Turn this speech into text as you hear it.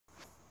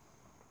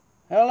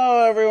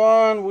Hello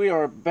everyone, we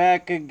are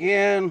back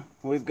again.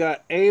 We've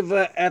got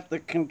Ava at the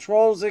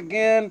controls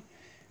again,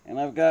 and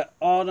I've got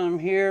Autumn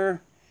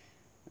here.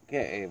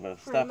 Okay, Ava,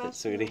 stop it,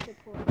 sweetie.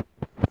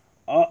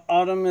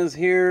 Autumn is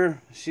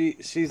here.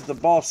 She's the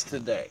boss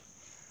today.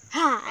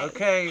 Hi.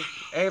 Okay,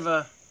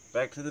 Ava,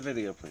 back to the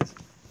video, please.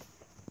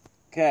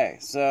 Okay,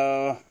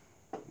 so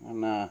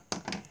I'm gonna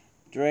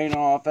drain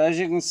off. As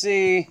you can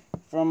see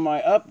from my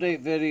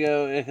update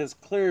video, it has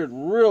cleared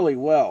really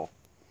well.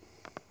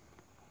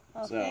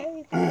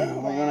 Okay,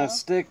 So we're gonna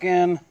stick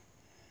in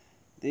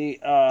the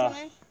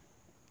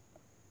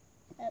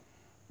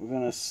we're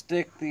gonna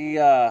stick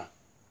the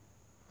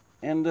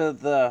end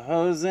of the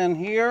hose in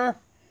here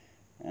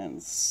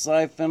and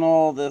siphon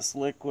all this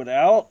liquid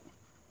out.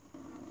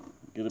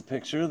 Get a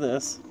picture of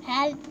this.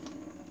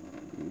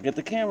 Get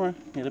the camera.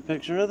 Get a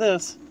picture of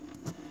this.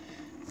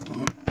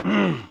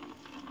 I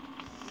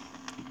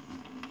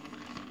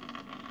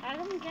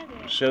don't get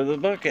it. Show the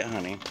bucket,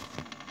 honey.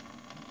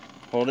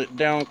 Hold it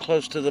down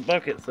close to the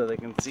bucket so they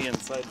can see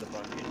inside the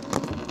bucket.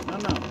 No,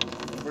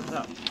 over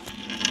top.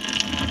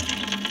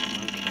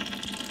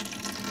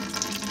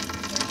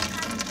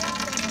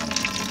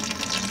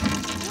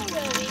 You're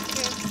really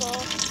careful.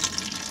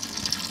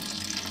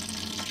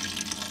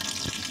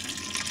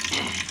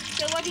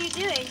 So what are you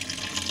doing?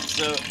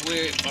 So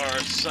we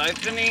are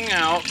siphoning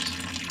out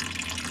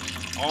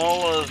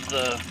all of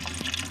the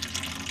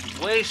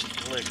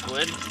waste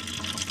liquid.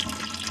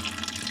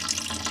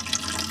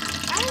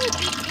 I have a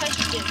big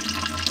question.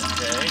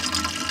 Okay.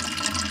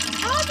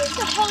 How does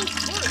the hose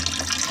work?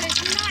 Because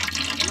you're not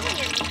doing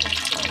anything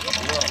to it.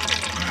 Well,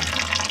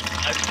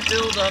 I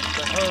filled up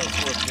the hose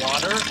with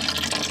water,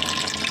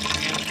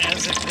 and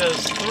as it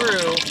goes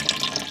through,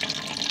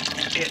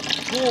 it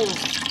pulls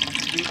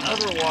the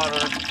other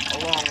water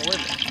along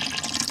with it.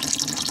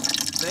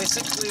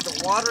 Basically,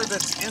 the water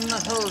that's in the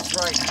hose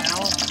right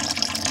now,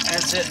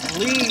 as it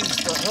leaves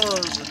the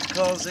hose, it's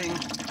causing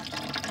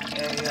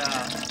a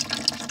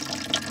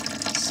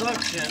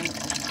suction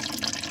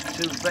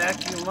to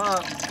vacuum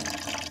up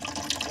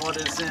what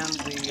is in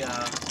the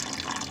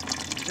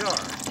jar.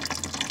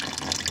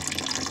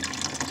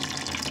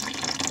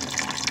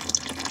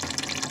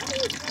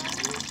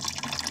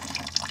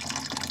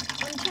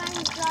 I'm trying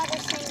to draw the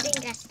same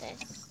thing as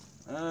this.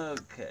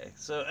 Okay,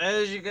 so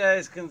as you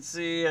guys can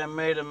see, I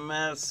made a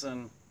mess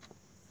and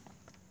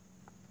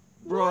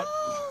brought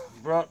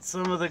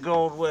some of the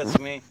gold with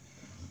me.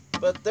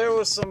 But there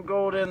was some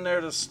gold in there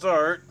to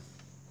start.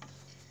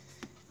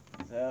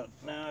 So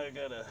now I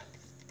gotta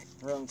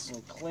run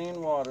some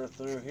clean water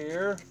through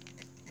here.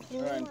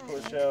 Try and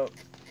push out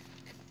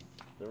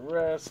the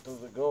rest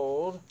of the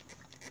gold.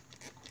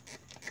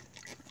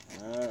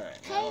 Alright.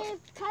 Hey, you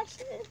put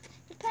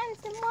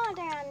some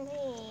water on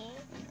me.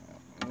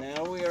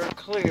 Now we are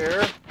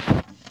clear.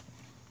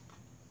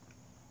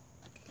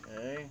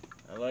 Okay,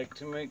 I like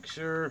to make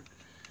sure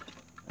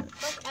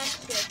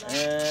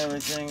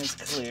everything is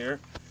clear.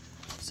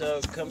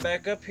 So come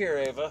back up here,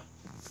 Ava.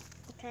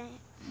 Okay.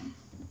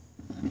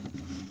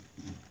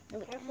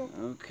 Careful.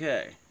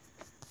 Okay.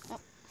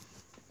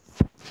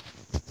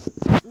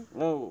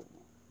 Whoa.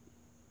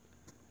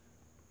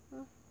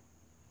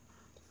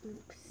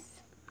 Oops.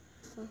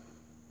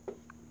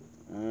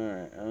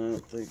 Alright, I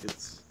don't think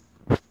it's...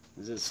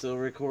 Is it still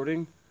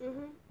recording?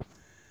 Mm-hmm.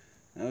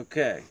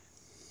 Okay.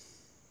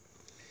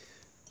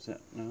 So,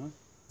 no,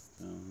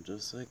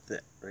 just like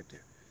that, right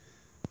there.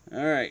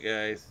 Alright,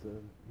 guys, so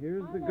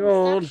here's the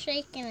gold. Stop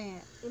shaking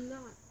it. I'm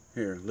not.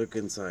 Here, look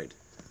inside.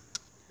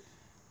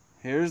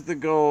 Here's the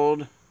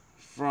gold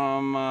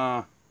from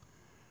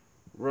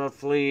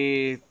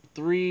roughly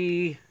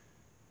I'd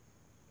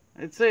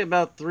say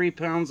about 3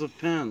 pounds of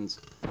pens.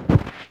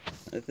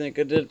 I think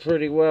I did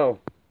pretty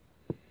well.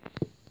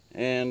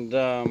 And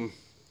I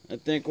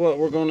think what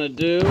we're going to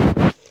do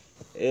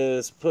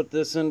is put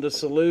this into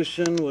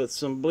solution with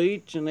some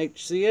bleach and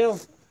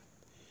HCl.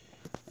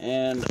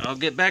 And I'll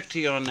get back to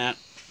you on that.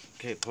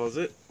 Okay, pause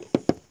it.